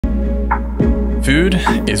Food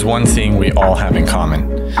is one thing we all have in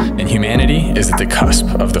common, and humanity is at the cusp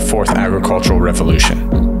of the fourth agricultural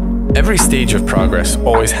revolution. Every stage of progress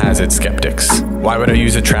always has its skeptics. Why would I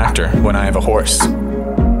use a tractor when I have a horse?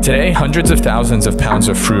 Today, hundreds of thousands of pounds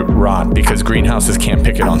of fruit rot because greenhouses can't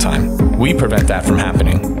pick it on time. We prevent that from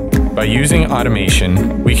happening. By using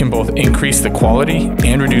automation, we can both increase the quality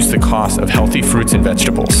and reduce the cost of healthy fruits and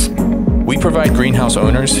vegetables. We provide greenhouse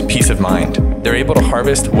owners peace of mind. They're able to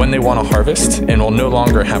harvest when they want to harvest and will no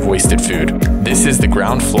longer have wasted food. This is the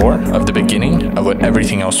ground floor of the beginning of what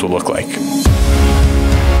everything else will look like.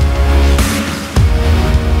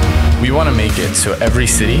 We want to make it so every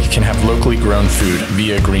city can have locally grown food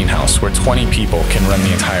via a greenhouse where 20 people can run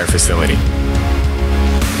the entire facility.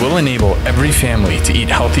 We'll enable every family to eat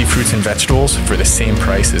healthy fruits and vegetables for the same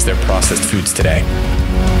price as their processed foods today.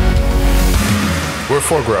 We're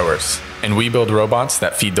for growers, and we build robots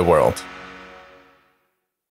that feed the world.